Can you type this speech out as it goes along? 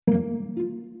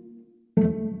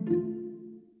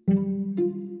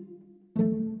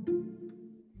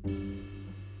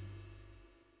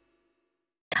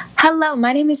Hello,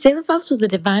 my name is Jayla Phelps with the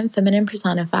Divine Feminine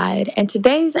Personified, and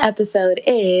today's episode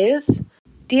is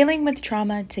Dealing with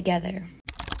Trauma Together.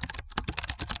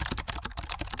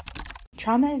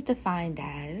 Trauma is defined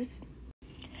as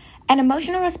an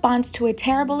emotional response to a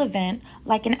terrible event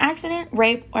like an accident,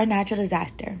 rape, or natural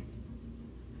disaster.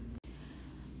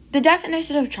 The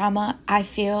definition of trauma, I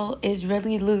feel, is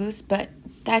really loose, but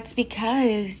that's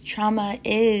because trauma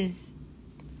is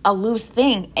a loose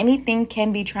thing. Anything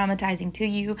can be traumatizing to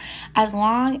you as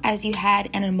long as you had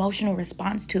an emotional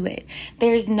response to it.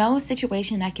 There's no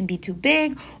situation that can be too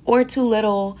big or too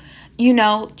little.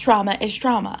 Trauma is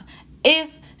trauma.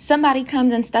 If somebody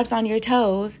comes and steps on your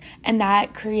toes and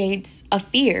that creates a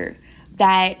fear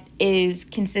that is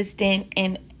consistent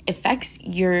and affects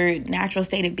your natural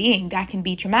state of being, that can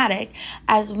be traumatic.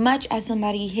 As much as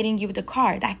somebody hitting you with a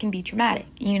car, that can be traumatic.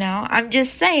 I'm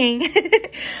just saying.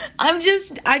 I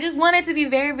just wanted to be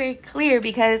very, very clear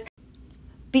because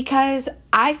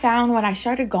I found when I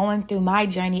started going through my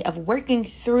journey of working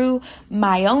through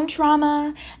my own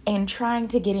trauma and trying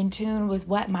to get in tune with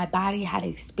what my body had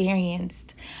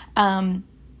experienced,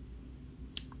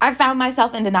 I found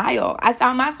myself in denial. I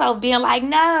found myself being like,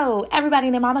 no, everybody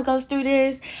and their mama goes through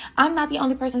this. I'm not the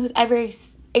only person who's ever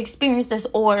experienced this.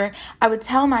 Or I would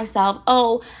tell myself,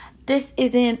 oh, this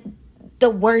isn't the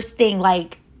worst thing.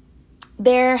 Like,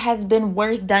 there has been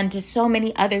worse done to so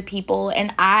many other people.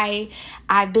 And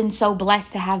I've been so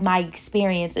blessed to have my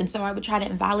experience. And so I would try to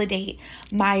invalidate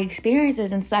my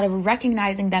experiences instead of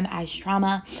recognizing them as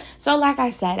trauma. So like I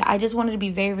said, I just wanted to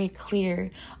be very, very clear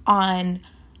on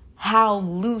how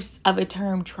loose of a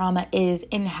term trauma is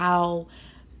and how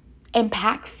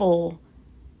impactful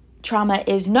trauma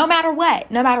is. No matter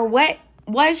what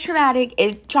is traumatic,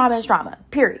 trauma is trauma.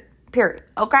 Period.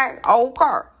 Okay.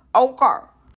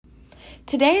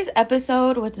 Today's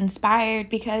episode was inspired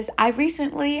because I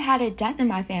recently had a death in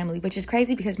my family, which is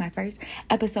crazy because my first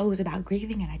episode was about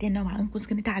grieving and I didn't know my uncle was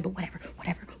going to die, but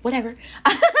whatever.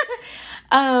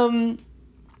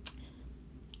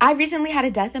 I recently had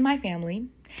a death in my family.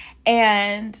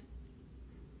 And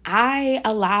I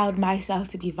allowed myself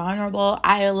to be vulnerable.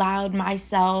 I allowed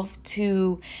myself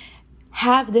to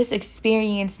have this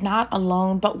experience not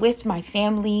alone, but with my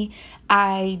family.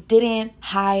 I didn't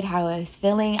hide how I was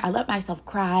feeling. I let myself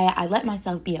cry. I let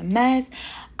myself be a mess.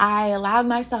 I allowed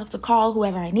myself to call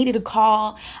whoever I needed to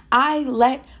call. I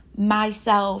let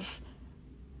myself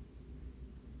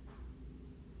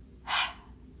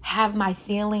have my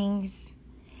feelings,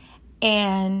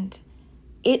 and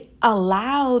it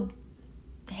allowed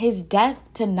his death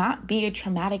to not be a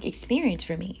traumatic experience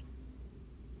for me.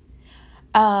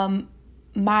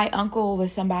 My uncle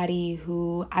was somebody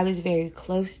who I was very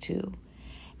close to,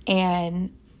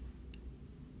 and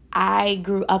I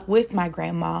grew up with my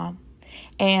grandma,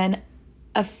 and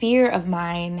a fear of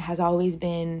mine has always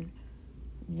been,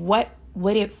 what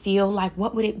would it feel like?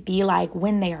 What would it be like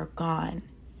when they are gone?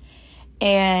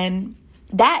 And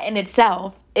that in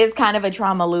itself is kind of a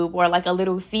trauma loop, or like a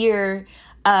little fear,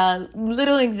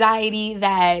 little anxiety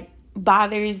that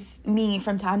bothers me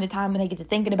from time to time when I get to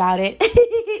thinking about it.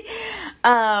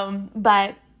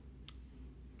 But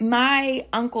my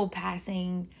uncle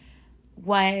passing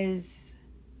was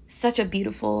such a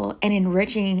beautiful and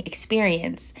enriching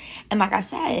experience. And like I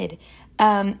said,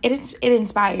 it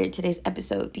inspired today's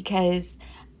episode because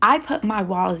I put my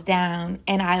walls down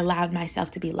and I allowed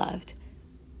myself to be loved.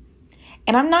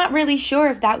 And I'm not really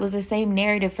sure if that was the same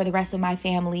narrative for the rest of my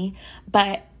family,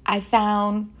 but I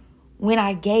found when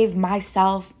I gave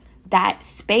myself that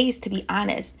space to be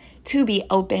honest, to be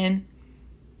open,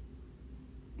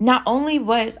 not only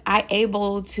was I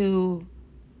able to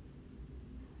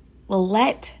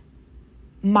let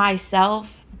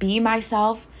myself be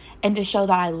myself and to show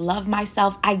that I love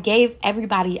myself, I gave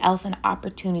everybody else an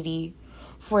opportunity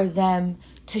for them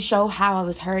to show how I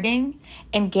was hurting,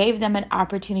 and gave them an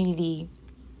opportunity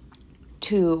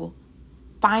to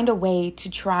find a way to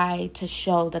try to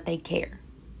show that they care,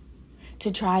 to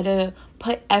try to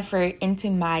put effort into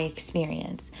my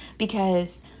experience.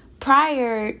 Because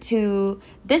prior to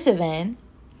this event,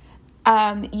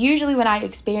 usually when I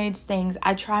experience things,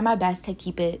 I try my best to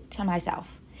keep it to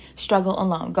myself, struggle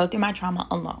alone, go through my trauma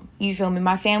alone. You feel me?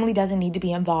 My family doesn't need to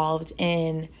be involved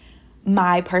in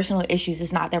my personal issues.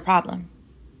 It's not their problem.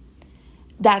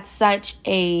 That's such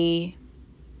a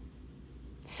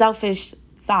selfish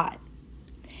thought.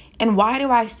 And why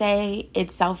do I say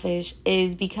it's selfish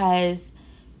is because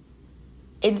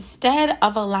instead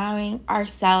of allowing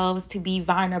ourselves to be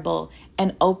vulnerable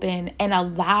and open and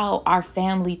allow our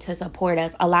family to support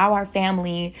us, allow our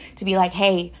family to be like,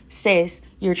 hey, sis,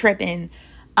 you're tripping,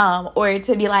 or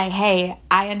to be like, hey,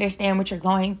 I understand what you're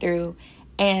going through,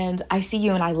 and I see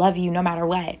you and I love you no matter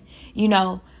what. You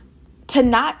know, to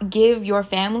not give your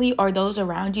family or those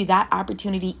around you that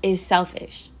opportunity is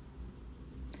selfish.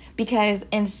 Because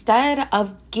instead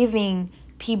of giving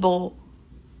people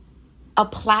a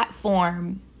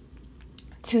platform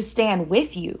to stand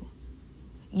with you,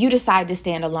 you decide to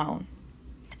stand alone.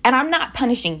 And I'm not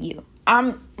punishing you.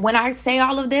 When I say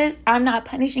all of this, I'm not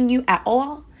punishing you at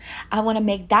all. I want to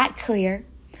make that clear.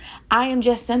 I am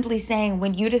just simply saying,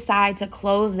 when you decide to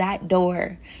close that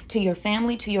door to your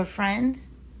family, to your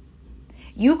friends,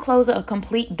 you close a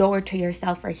complete door to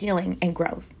yourself for healing and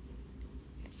growth,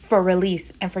 for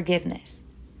release and forgiveness.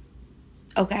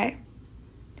 Okay?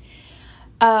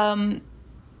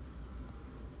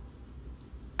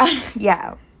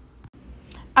 Yeah.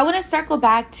 I want to circle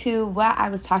back to what I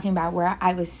was talking about, where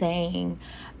I was saying,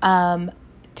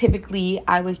 typically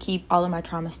I would keep all of my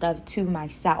trauma stuff to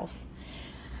myself.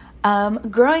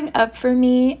 Growing up for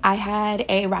me, I had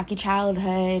a rocky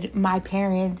childhood. My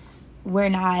parents were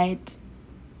not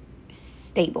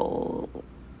stable,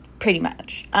 pretty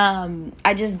much.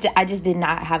 I just did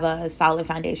not have a solid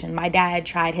foundation. My dad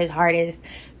tried his hardest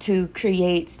to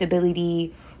create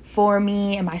stability for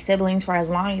me and my siblings for as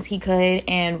long as he could.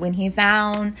 And when he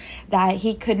found that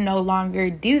he could no longer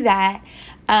do that,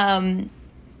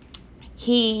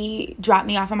 he dropped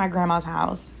me off at my grandma's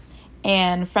house.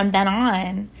 And from then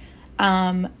on,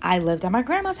 I lived at my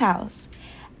grandma's house.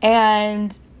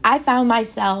 And I found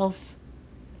myself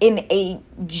in a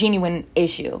genuine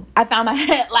issue. I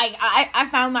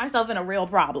found myself in a real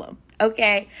problem.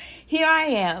 Okay. Here I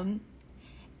am.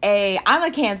 I'm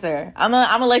a Cancer. I'm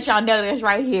gonna let y'all know this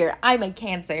right here. I'm a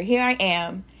Cancer. Here I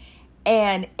am,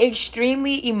 an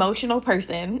extremely emotional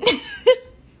person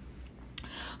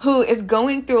who is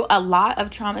going through a lot of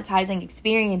traumatizing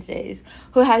experiences,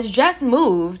 who has just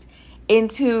moved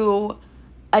into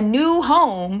a new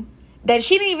home that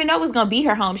she didn't even know was going to be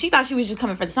her home. She thought she was just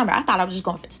coming for the summer. I thought I was just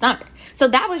going for the summer. So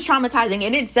that was traumatizing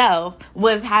in itself,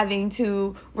 was having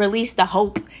to release the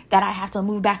hope that I have to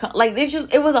move back home. Like,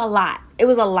 it was a lot. It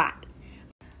was a lot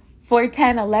for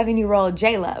 10, 11-year-old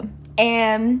Jayla.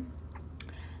 And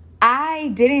I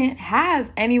didn't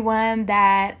have anyone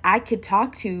that I could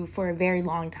talk to for a very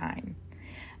long time.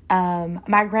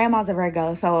 My grandma's a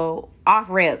Virgo, so off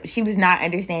rip, she was not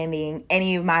understanding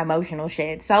any of my emotional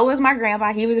shit. So was my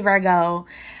grandpa. He was a Virgo.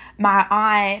 My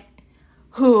aunt,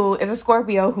 who is a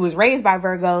Scorpio, who was raised by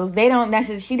Virgos,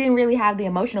 she didn't really have the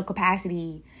emotional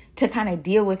capacity to kind of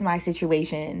deal with my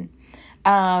situation.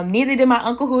 Neither did my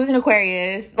uncle, who was an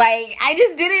Aquarius. Like, I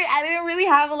didn't really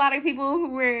have a lot of people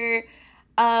who were,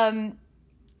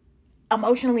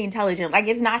 emotionally intelligent. Like,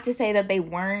 it's not to say that they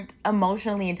weren't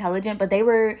emotionally intelligent, but they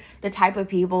were the type of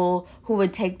people who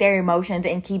would take their emotions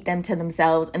and keep them to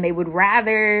themselves, and they would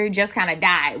rather just kind of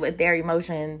die with their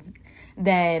emotions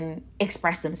than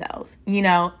express themselves, you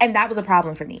know? And that was a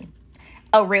problem for me.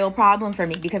 A real problem for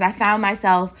me, because I found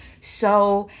myself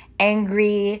so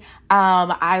angry.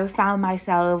 I found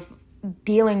myself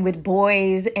dealing with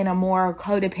boys in a more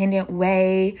codependent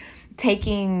way,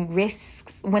 taking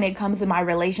risks when it comes to my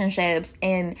relationships,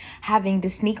 and having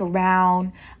to sneak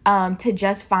around to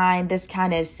just find this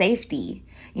kind of safety,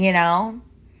 you know?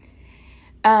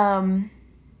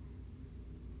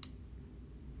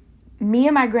 Me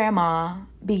and my grandma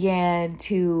began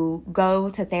to go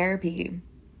to therapy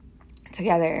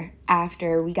together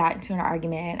after we got into an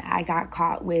argument. I got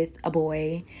caught with a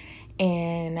boy,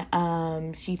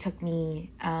 and she took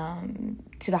me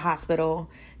to the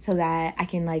hospital so that I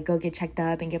can like go get checked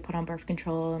up and get put on birth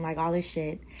control and like all this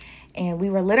shit. And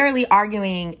we were literally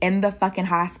arguing in the fucking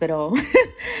hospital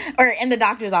or in the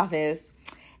doctor's office.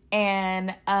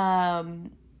 And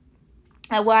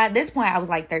well, at this point I was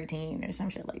like 13 or some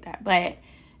shit like that. But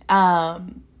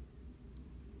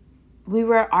we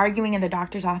were arguing in the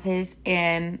doctor's office,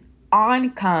 and on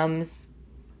comes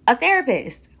a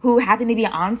therapist who happened to be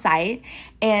on site,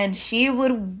 and she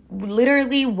would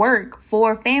literally work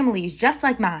for families just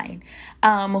like mine,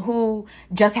 who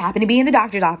just happened to be in the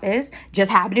doctor's office,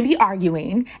 just happened to be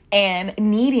arguing and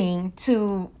needing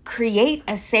to create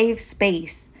a safe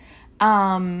space,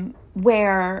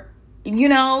 where, you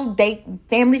know,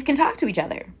 families can talk to each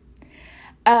other.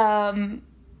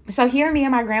 So here me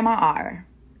and my grandma are,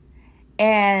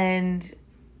 and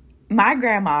my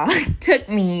grandma took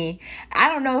me, I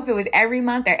don't know if it was every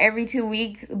month or every 2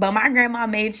 weeks, but my grandma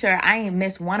made sure I ain't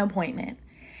missed one appointment.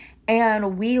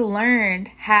 And we learned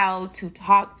how to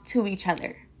talk to each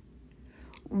other.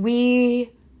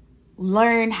 We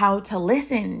learned how to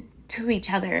listen to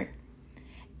each other.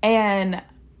 And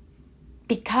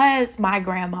because my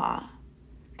grandma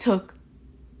took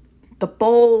the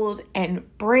bold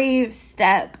and brave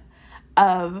step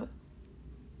of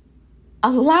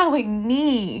allowing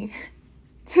me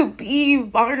to be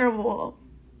vulnerable.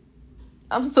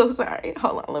 I'm so sorry.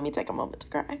 Hold on, let me take a moment to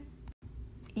cry.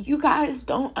 You guys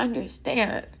don't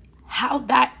understand how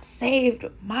that saved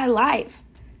my life.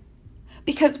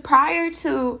 Because prior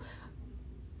to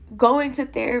going to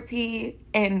therapy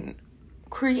and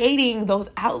creating those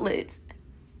outlets,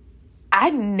 I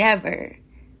never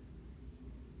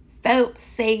felt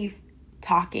safe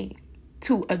talking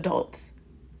to adults.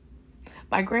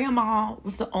 My grandma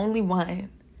was the only one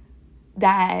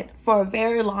that for a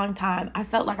very long time I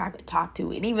felt like I could talk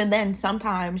to. And even then,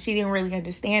 sometimes she didn't really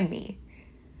understand me.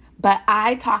 But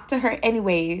I talked to her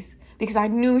anyways because I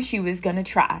knew she was going to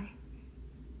try.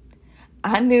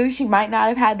 I knew she might not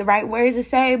have had the right words to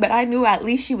say, but I knew at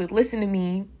least she would listen to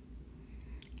me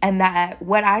and that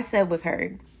what I said was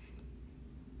heard.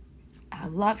 I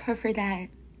love her for that.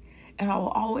 And I will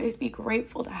always be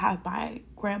grateful to have my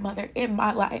grandmother in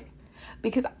my life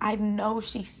because I know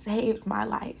she saved my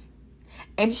life.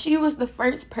 And she was the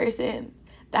first person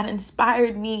that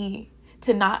inspired me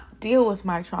to not deal with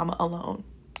my trauma alone.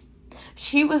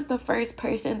 She was the first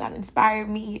person that inspired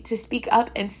me to speak up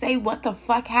and say what the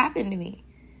fuck happened to me.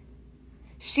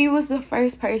 She was the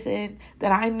first person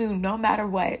that I knew no matter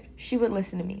what, she would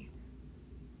listen to me.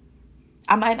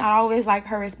 I might not always like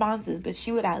her responses, but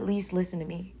she would at least listen to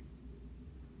me.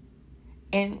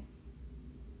 And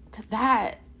to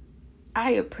that,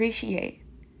 I appreciate.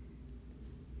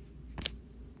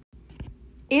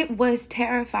 It was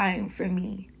terrifying for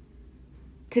me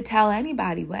to tell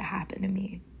anybody what happened to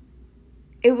me.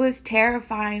 It was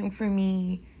terrifying for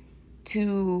me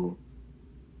to,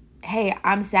 hey,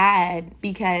 I'm sad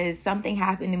because something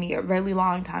happened to me a really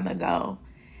long time ago.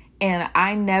 And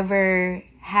I never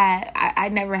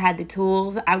had the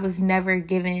tools. I was never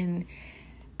given,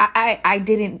 I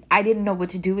didn't know what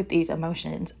to do with these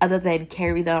emotions other than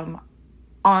carry them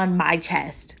on my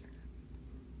chest.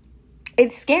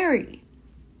 It's scary.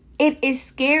 It is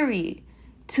scary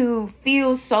to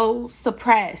feel so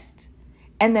suppressed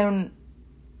and then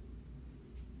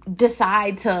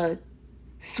decide to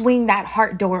swing that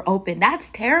heart door open. That's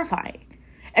terrifying,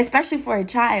 especially for a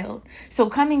child. So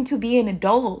coming to be an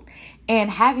adult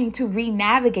and having to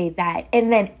re-navigate that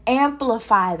and then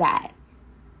amplify that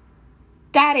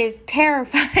is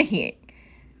terrifying.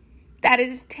 That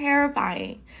is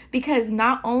terrifying because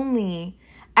not only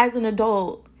as an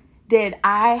adult did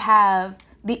I have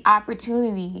the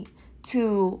opportunity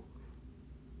to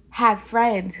have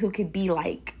friends who could be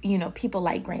like, people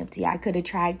like Graham T. I could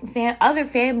attract other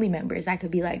family members that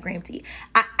could be like Graham T.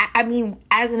 I mean,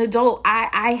 as an adult,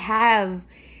 I have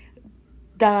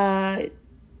the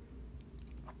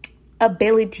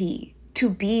ability to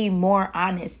be more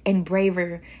honest and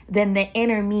braver than the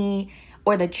inner me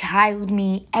or the child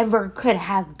me ever could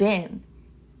have been.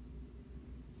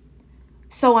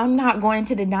 So I'm not going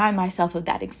to deny myself of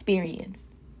that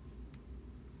experience.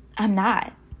 I'm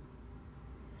not.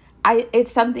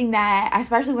 It's something that,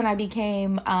 especially when I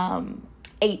became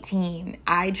 18,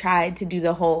 I tried to do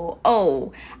the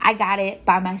whole, I got it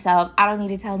by myself. I don't need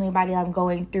to tell anybody I'm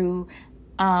going through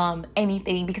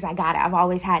anything because I got it. I've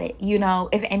always had it.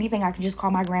 If anything, I can just call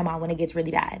my grandma when it gets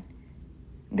really bad.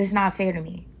 That's not fair to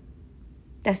me.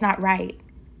 That's not right.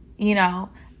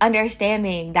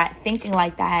 Understanding that thinking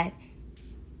like that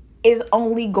is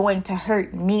only going to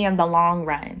hurt me in the long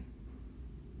run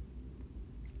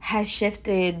has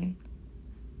shifted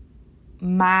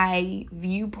my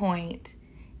viewpoint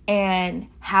and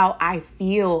how I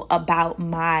feel about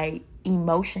my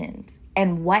emotions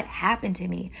and what happened to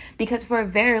me. Because for a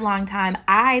very long time,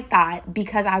 I thought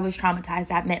because I was traumatized,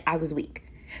 that meant I was weak.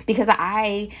 Because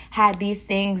I had these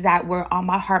things that were on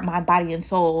my heart, mind, body, and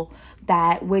soul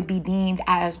that would be deemed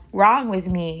as wrong with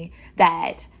me,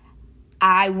 that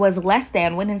I was less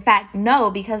than, when in fact, no,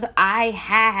 because I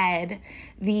had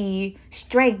the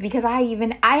strength, because I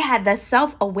had the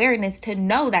self-awareness to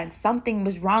know that something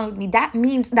was wrong with me. That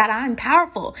means that I'm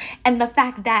powerful. And the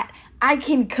fact that I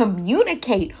can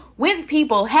communicate with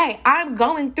people, hey, I'm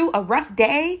going through a rough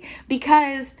day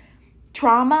because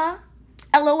trauma,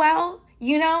 LOL,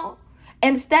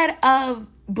 instead of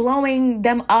blowing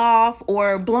them off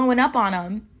or blowing up on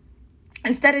them,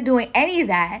 instead of doing any of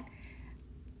that,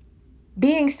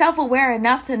 being self-aware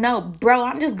enough to know, bro,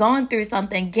 I'm just going through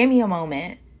something. Give me a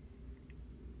moment.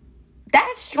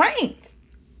 That's strength.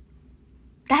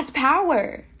 That's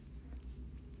power.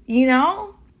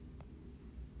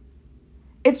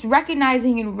 It's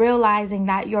recognizing and realizing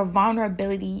that your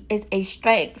vulnerability is a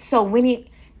strength. So when it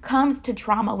comes to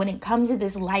trauma, when it comes to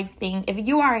this life thing, if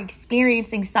you are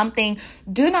experiencing something,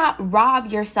 do not rob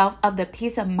yourself of the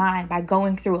peace of mind by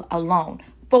going through it alone.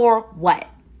 For what?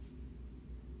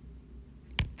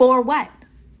 For what?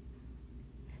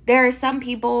 There are some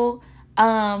people,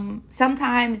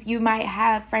 sometimes you might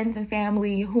have friends and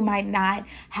family who might not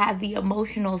have the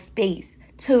emotional space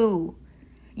to,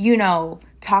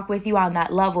 talk with you on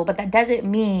that level. But that doesn't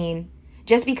mean,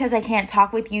 just because I can't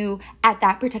talk with you at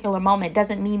that particular moment,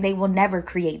 doesn't mean they will never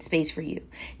create space for you.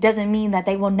 Doesn't mean that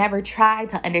they will never try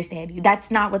to understand you. That's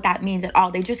not what that means at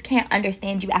all. They just can't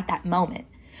understand you at that moment.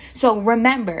 So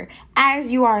remember,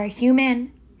 as you are a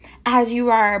human, as you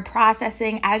are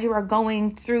processing, as you are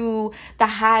going through the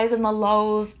highs and the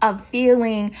lows of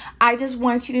feeling, I just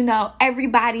want you to know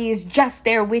everybody is just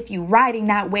there with you, riding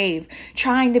that wave,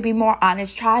 trying to be more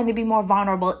honest, trying to be more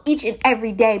vulnerable each and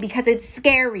every day, because it's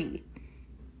scary.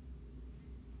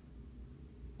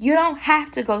 You don't have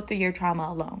to go through your trauma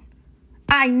alone.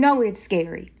 I know it's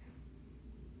scary.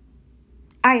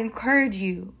 I encourage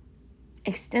you,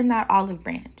 extend that olive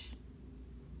branch.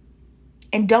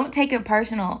 And don't take it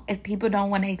personal if people don't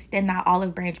want to extend that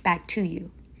olive branch back to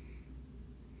you.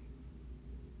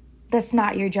 That's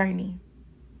not your journey.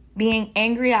 Being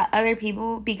angry at other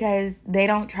people because they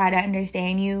don't try to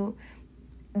understand you,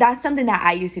 that's something that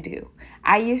I used to do.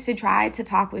 I used to try to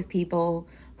talk with people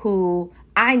who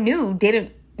I knew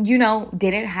didn't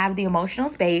have the emotional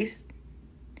space.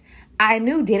 I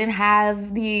knew didn't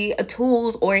have the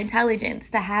tools or intelligence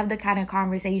to have the kind of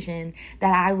conversation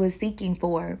that I was seeking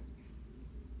for.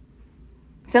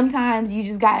 Sometimes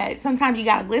you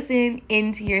gotta listen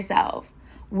into yourself.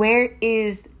 Where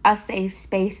is a safe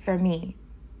space for me?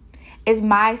 Is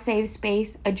my safe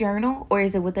space a journal, or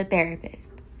is it with a therapist?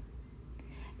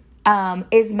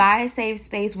 Is my safe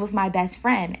space with my best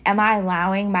friend? Am I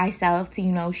allowing myself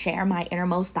to, share my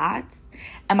innermost thoughts?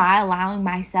 Am I allowing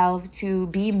myself to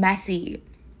be messy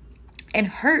and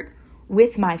hurt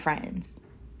with my friends?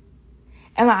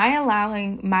 Am I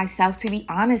allowing myself to be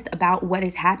honest about what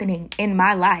is happening in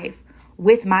my life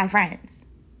with my friends?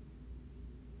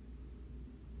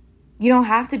 You don't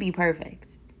have to be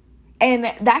perfect. And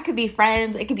that could be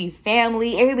friends, it could be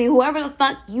family, it could be whoever the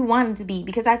fuck you want it to be.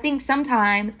 Because I think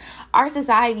sometimes our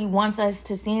society wants us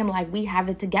to seem like we have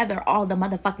it together all the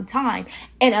motherfucking time.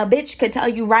 And a bitch could tell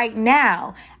you right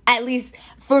now, at least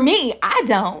for me, I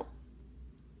don't.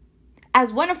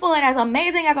 As wonderful and as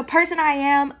amazing as a person I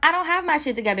am, I don't have my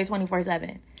shit together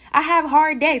 24/7. I have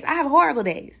hard days. I have horrible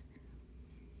days.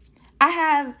 I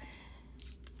have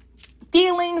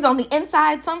feelings on the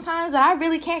inside sometimes that I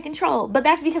really can't control. But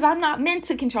that's because I'm not meant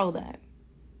to control them.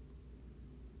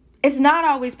 It's not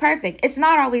always perfect. It's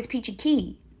not always peachy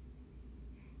key.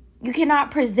 You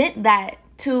cannot present that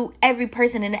to every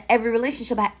person in every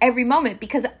relationship at every moment,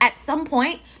 because at some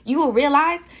point you will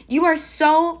realize you are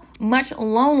so much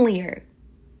lonelier.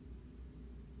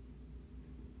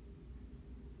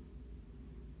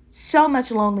 So much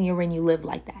lonelier when you live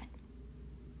like that.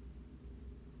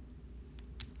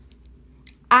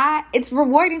 It's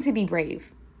rewarding to be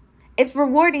brave. It's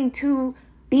rewarding to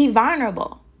be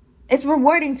vulnerable. It's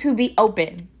rewarding to be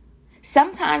open.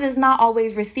 Sometimes it's not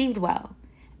always received well,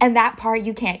 and that part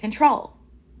you can't control.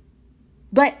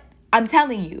 But I'm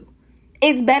telling you,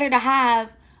 it's better to have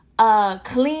a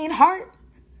clean heart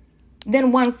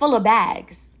than one full of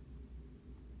bags.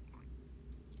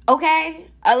 Okay?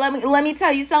 Let me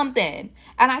tell you something.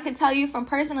 And I can tell you from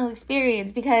personal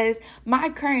experience, because my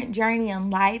current journey in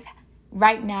life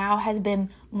right now has been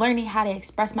learning how to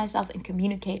express myself and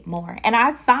communicate more. And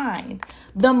I find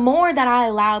the more that I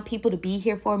allow people to be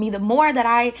here for me, the more that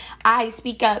I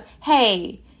speak up,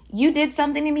 hey, you did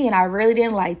something to me and I really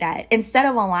didn't like that. Instead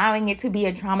of allowing it to be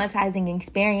a traumatizing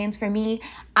experience for me,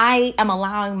 I am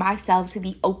allowing myself to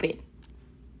be open.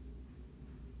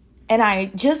 And I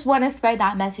just want to spread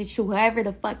that message to whoever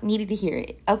the fuck needed to hear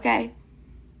it, okay?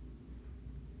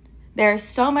 There's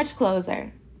so much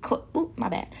closure.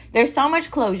 There's so much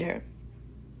closure.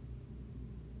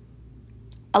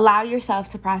 Allow yourself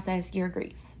to process your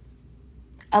grief.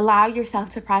 Allow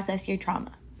yourself to process your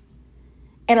trauma.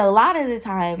 And a lot of the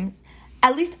times,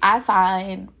 at least I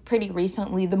find pretty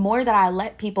recently, the more that I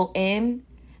let people in,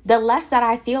 the less that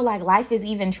I feel like life is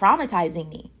even traumatizing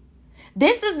me.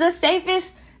 This is the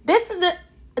safest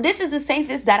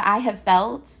that I have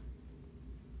felt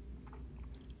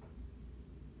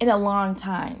in a long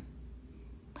time.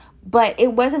 But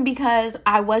it wasn't because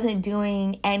I wasn't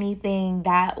doing anything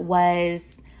that was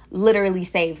literally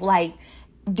safe, like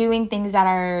doing things that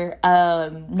are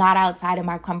not outside of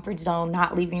my comfort zone,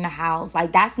 not leaving the house.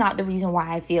 Like, that's not the reason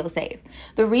why I feel safe.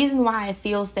 The reason why I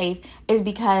feel safe is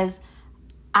because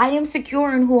I am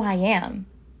secure in who I am.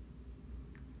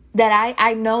 That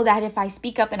I know that if I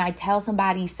speak up and I tell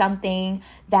somebody something,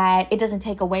 that it doesn't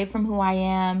take away from who I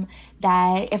am.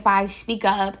 That if I speak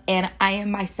up and I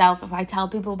am myself, if I tell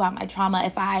people about my trauma,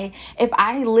 if I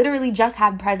literally just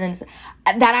have presence,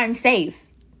 that I'm safe.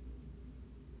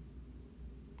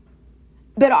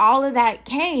 But all of that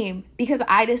came because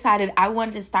I decided I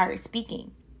wanted to start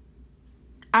speaking.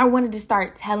 I wanted to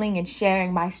start telling and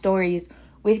sharing my stories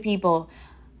with people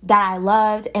that I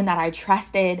loved and that I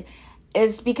trusted.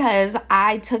 Is because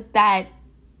I took that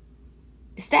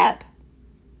step.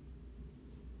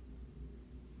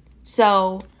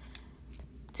 So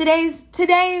today's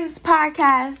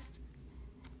podcast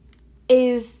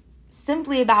is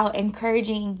simply about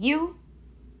encouraging you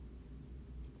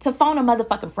to phone a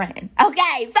motherfucking friend.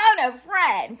 Okay, phone a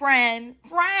friend.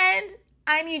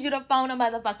 I need you to phone a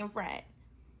motherfucking friend.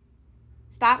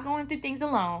 Stop going through things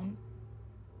alone.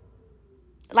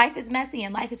 Life is messy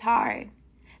and life is hard.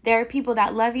 There are people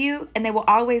that love you and they will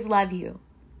always love you.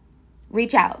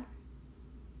 Reach out.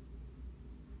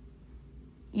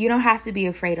 You don't have to be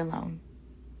afraid alone.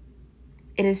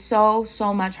 It is so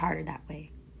much harder that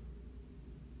way.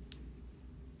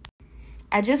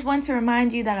 I just want to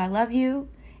remind you that I love you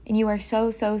and you are so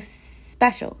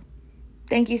special.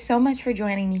 Thank you so much for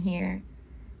joining me here.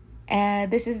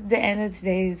 And this is the end of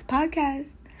today's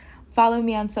podcast. Follow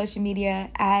me on social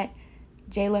media at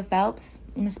Jayla Phelps.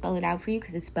 I'm going to spell it out for you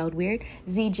because it's spelled weird.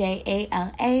 ZJALAPHELPS.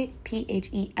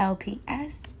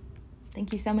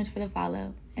 Thank you so much for the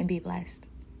follow and be blessed.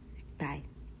 Bye.